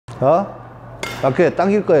자, 낮게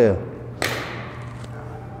당길 거예요.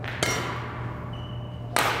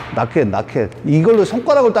 낮게. 이걸로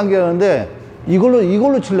손가락을 당겨야 하는데,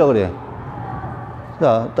 이걸로 치려고 그래.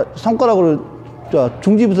 자, 손가락으로, 자,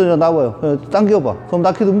 중지부터 나와요. 당겨봐. 그럼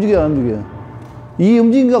낮게도 움직여, 안 움직여? 이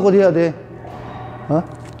움직임 갖고 해야 돼. 어?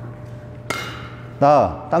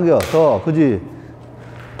 당겨. 더, 그지?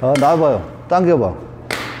 나와봐요. 당겨봐.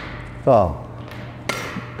 자,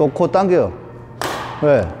 놓고 당겨.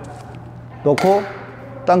 왜? 놓고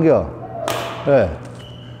당겨. 왜?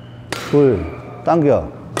 둘, 당겨.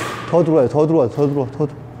 더 들어와요. 더 들어와.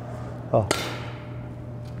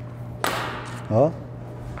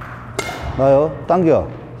 나요. 당겨.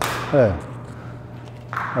 예.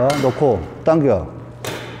 놓고, 당겨.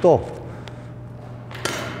 또.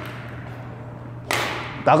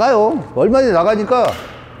 나가요. 얼마든지 나가니까,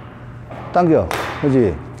 당겨.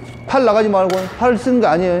 그지? 팔 나가지 말고, 팔 쓰는 거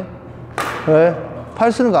아니에요. 예.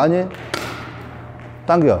 팔 쓰는 거 아니에요.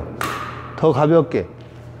 당겨. 더 가볍게.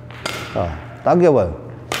 자, 당겨봐요.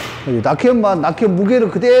 낙엽 무게를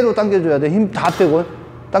그대로 당겨줘야 돼. 힘 다 빼고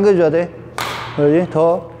당겨줘야 돼. 그렇지?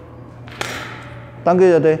 더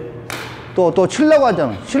당겨줘야 돼. 또 치려고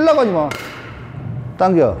하잖아. 치려고 하지 마.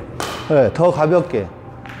 당겨. 네, 더 가볍게.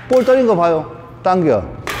 볼 떨린 거 봐요. 당겨.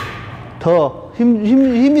 더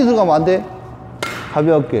힘이 들어가면 안 돼.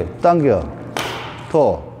 가볍게 당겨.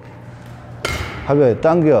 더 가볍게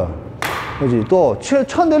당겨. 그렇지? 또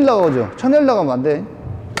쳐내려고 하죠. 쳐내려고 하면 안 돼.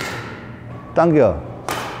 당겨.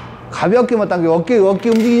 가볍게만 당겨. 어깨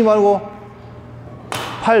움직이지 말고.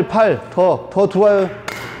 팔, 더 들어와요.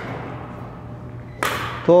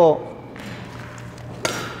 또,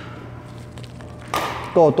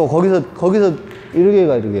 거기서 이렇게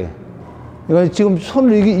가, 이렇게. 이건 지금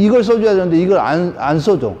손을 이걸 써줘야 되는데 이걸 안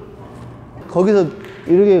써줘. 거기서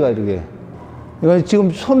이렇게 가, 이렇게. 이건 지금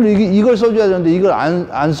손을 이걸 써줘야 되는데 이걸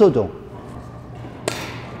안 써줘.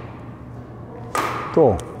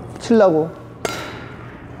 또, 치려고.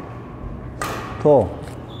 더.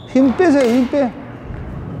 힘 빼세요, 힘 빼.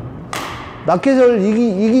 낙켓을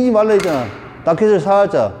이기지 말라 했잖아. 낙켓을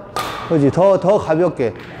살짝. 그렇지. 더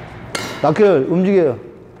가볍게. 낙켓을 움직여요.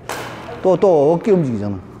 또 어깨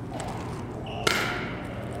움직이잖아.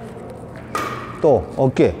 또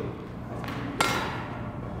어깨.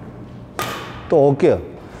 또 어깨.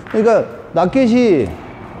 그러니까 낙켓이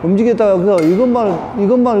움직였다가 여기서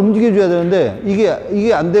이것만 움직여줘야 되는데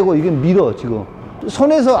이게 안 되고 이게 밀어 지금.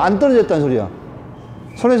 손에서 안 떨어졌다는 소리야.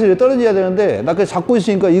 손에서 이렇게 떨어져야 되는데 낙켓 잡고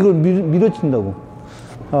있으니까 이걸 밀어친다고.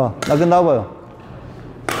 낙켓 나와봐요.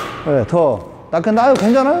 네, 더 낙켓 나와요.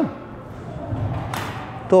 괜찮아요.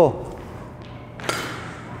 또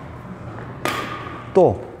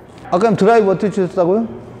아까 드라이브 어떻게 치셨다고요?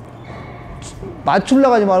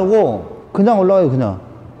 맞추려고 하지 말고 그냥 올라가요. 그냥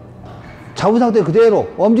잡은 상태 그대로.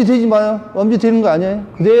 엄지 대지 마요. 엄지 대는 거 아니에요.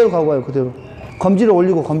 그대로 가고 가요. 그대로 검지를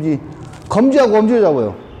올리고 검지하고 엄지를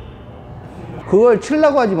잡아요. 그걸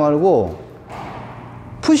치려고 하지 말고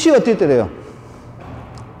푸시 어떻게 때려요?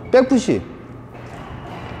 백푸시.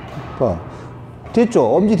 봐.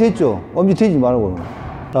 됐죠? 엄지 됐죠? 엄지 대지 말고.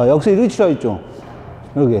 자, 여기서 이렇게 치라고 했죠?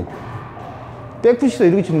 이렇게. 백푸시도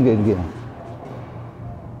이렇게 치는 거예요, 이렇게.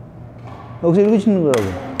 여기서 이렇게 치는 거라고.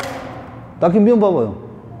 낙켓 면 봐봐요.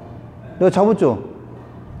 내가 잡았죠?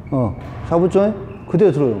 잡았죠?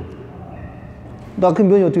 그대로 들어요. 낙켓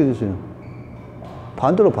면이 어떻게 됐어요?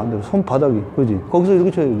 반대로. 손바닥이. 그지? 거기서 이렇게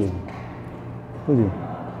쳐요, 이게. 그지?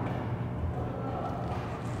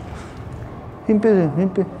 힘 빼세요,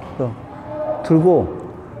 힘 빼. 자, 들고,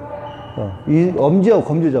 자, 이 엄지하고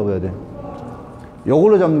검지 잡아야 돼.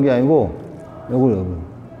 요걸로 잡는 게 아니고, 요걸로.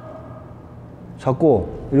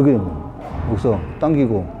 잡고, 이렇게 되는 거예요. 여기서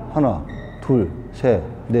당기고, 하나, 둘, 셋,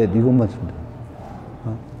 넷, 이것만 쓰면 돼요.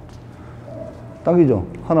 당기죠?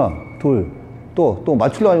 하나, 둘, 또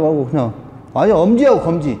맞추려고 하지 말고, 그냥. 아니, 엄지하고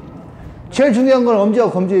검지. 제일 중요한 건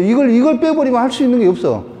엄지하고 검지. 이걸 빼버리면 할 수 있는 게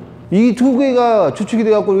없어. 이 두 개가 주축이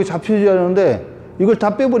돼갖고 이렇게 잡혀줘야 하는데, 이걸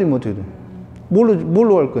다 빼버리면 어떻게 돼?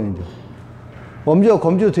 뭘로 할 거야, 이제? 엄지하고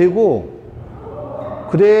검지도 되고,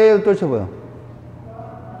 그대로 떨쳐봐요.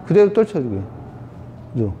 그대로 떨쳐줘, 그게.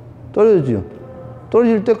 그죠? 떨어지죠?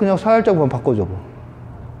 떨어질 때 그냥 살짝만 바꿔줘.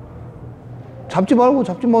 잡지 말고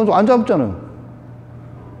안 잡잖아요.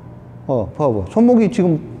 봐봐. 손목이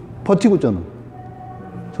지금 버티고 있잖아.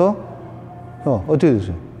 어떻게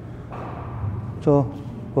됐어요?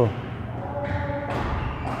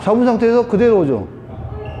 잡은 상태에서 그대로 오죠.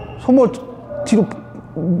 손목을 뒤로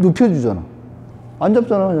눕혀주잖아. 안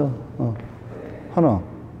잡잖아, 그냥. 하나.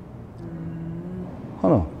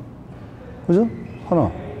 그죠?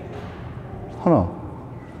 하나.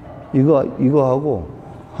 이거 하고,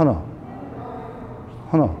 하나.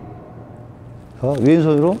 자,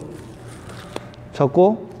 왼손으로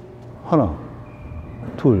잡고, 하나,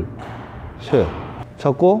 둘, 셋.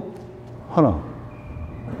 잡고, 하나,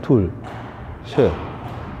 둘, 셋.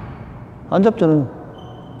 안 잡잖아요.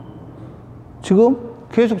 지금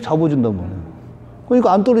계속 잡아준단 말이에요.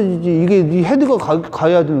 그러니까 안 떨어지지. 이게 이 헤드가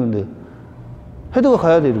가야 되는데. 헤드가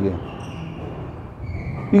가야 돼, 이렇게.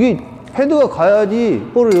 이게 헤드가 가야지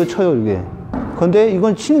볼을 쳐요, 이게. 근데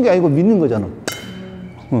이건 치는 게 아니고 믿는 거잖아.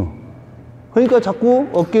 그러니까 자꾸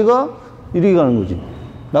어깨가 이렇게 가는 거지.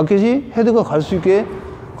 라켓이 헤드가 갈 수 있게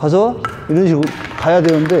가서 이런 식으로 가야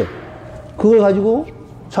되는데, 그걸 가지고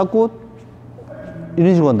자꾸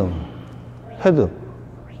이런 식으로 간다고.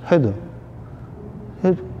 헤드.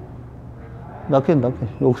 라켓.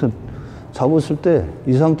 여기서 잡았을 때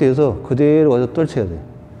이 상태에서 그대로 가서 떨쳐야 돼.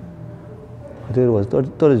 그대로 가서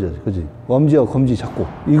떨어져야지. 그지? 엄지와 검지 잡고.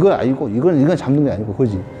 이건 아니고, 이건 잡는 게 아니고,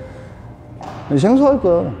 그지? 생소할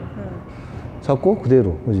거야. 잡고,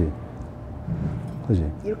 그대로. 그지?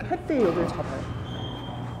 이렇게 할 때 여기를 잡아요.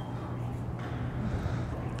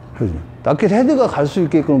 그지? 라켓 헤드가 갈 수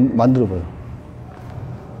있게끔 만들어봐요.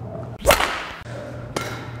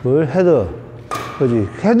 그걸 헤드. 그지?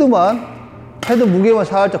 헤드 무게만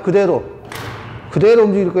살짝 그대로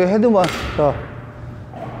움직일 거예요. 헤드만. 자.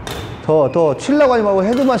 더 치려고 하지 말고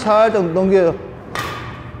헤드만 살짝 넘겨요.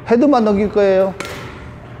 헤드만 넘길 거예요.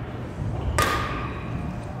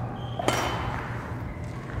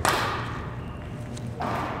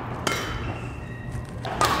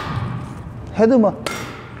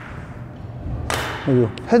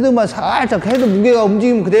 헤드만 살짝, 헤드 무게가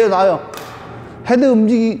움직이면 그대로 나요. 헤드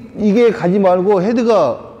움직이게 가지 말고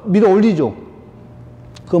헤드가 밀어 올리죠.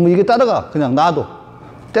 그러면 이게 따라가. 그냥 놔도.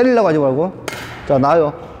 때리려고 하지 말고. 자,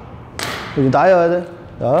 놔요. 그죠? 놔야 돼.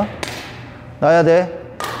 자, 놔야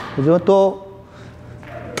돼. 그죠? 또.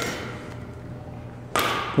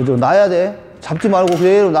 그죠? 놔야 돼. 잡지 말고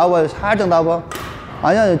그대로 놔봐요. 살짝 놔봐.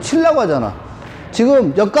 아니야, 치려고 하잖아.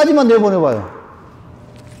 지금 여기까지만 내보내봐요.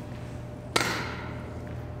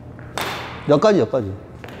 여기까지.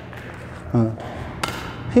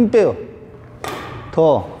 힘 빼요.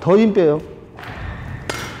 더 힘 빼요.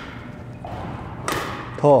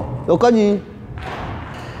 여기까지.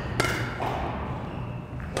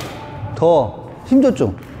 더 힘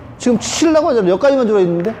줬죠. 지금 치려고 하잖아. 여기까지만 들어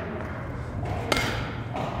있는데.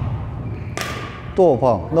 또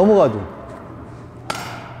봐. 넘어가죠.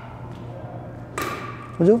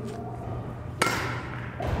 그죠?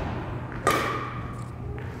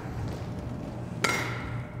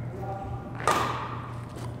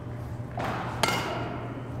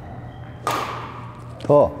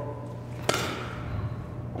 더.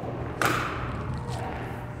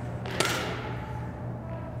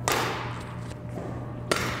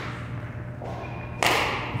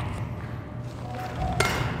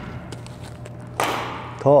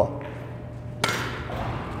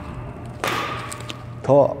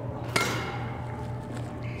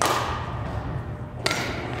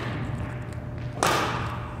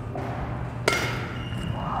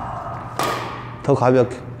 더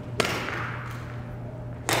가볍게.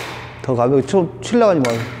 치려고 하지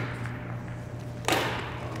말고.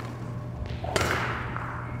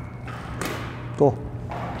 또.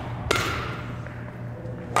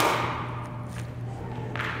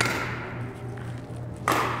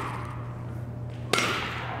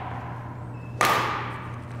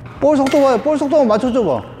 볼 속도 봐요. 볼 속도만 맞춰줘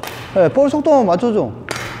봐. 네, 볼 속도만 맞춰줘.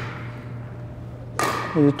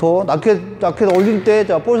 더 라켓 올릴 때,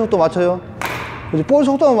 자, 볼 속도 맞춰요. 그지? 볼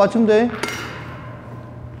속도만 맞추면 돼.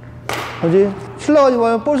 그지? 치려고 하지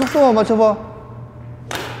마요. 볼 속도만 맞춰봐.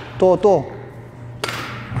 또.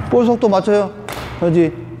 볼 속도 맞춰요.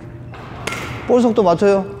 그지? 볼 속도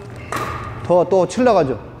맞춰요. 또 치려고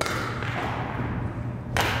하죠.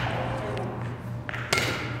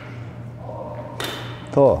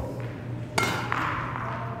 더.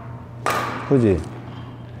 그지?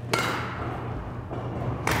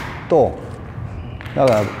 또.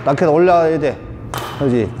 라켓 올라와야 돼.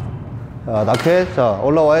 그지? 자, 라켓, 자,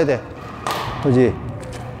 올라와야 돼. 그지?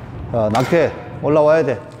 자, 라켓 올라와야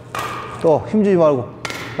돼. 또 힘주지 말고.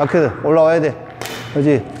 라켓 올라와야 돼.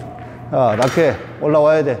 그지? 자, 라켓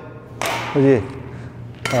올라와야 돼. 그지?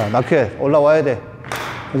 자, 라켓 올라와야 돼.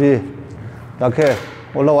 그지? 라켓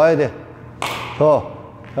올라와야 돼. 자,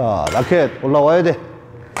 라켓 올라와야 돼.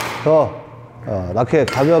 라켓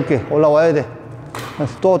가볍게 올라와야 돼.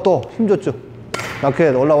 또 힘 줬죠.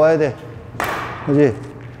 라켓 올라와야 돼. 그지?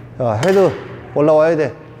 자, 헤드 올라와야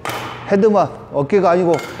돼. 헤드만, 어깨가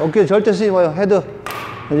아니고, 어깨 절대 쓰지 마요. 헤드.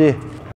 그지?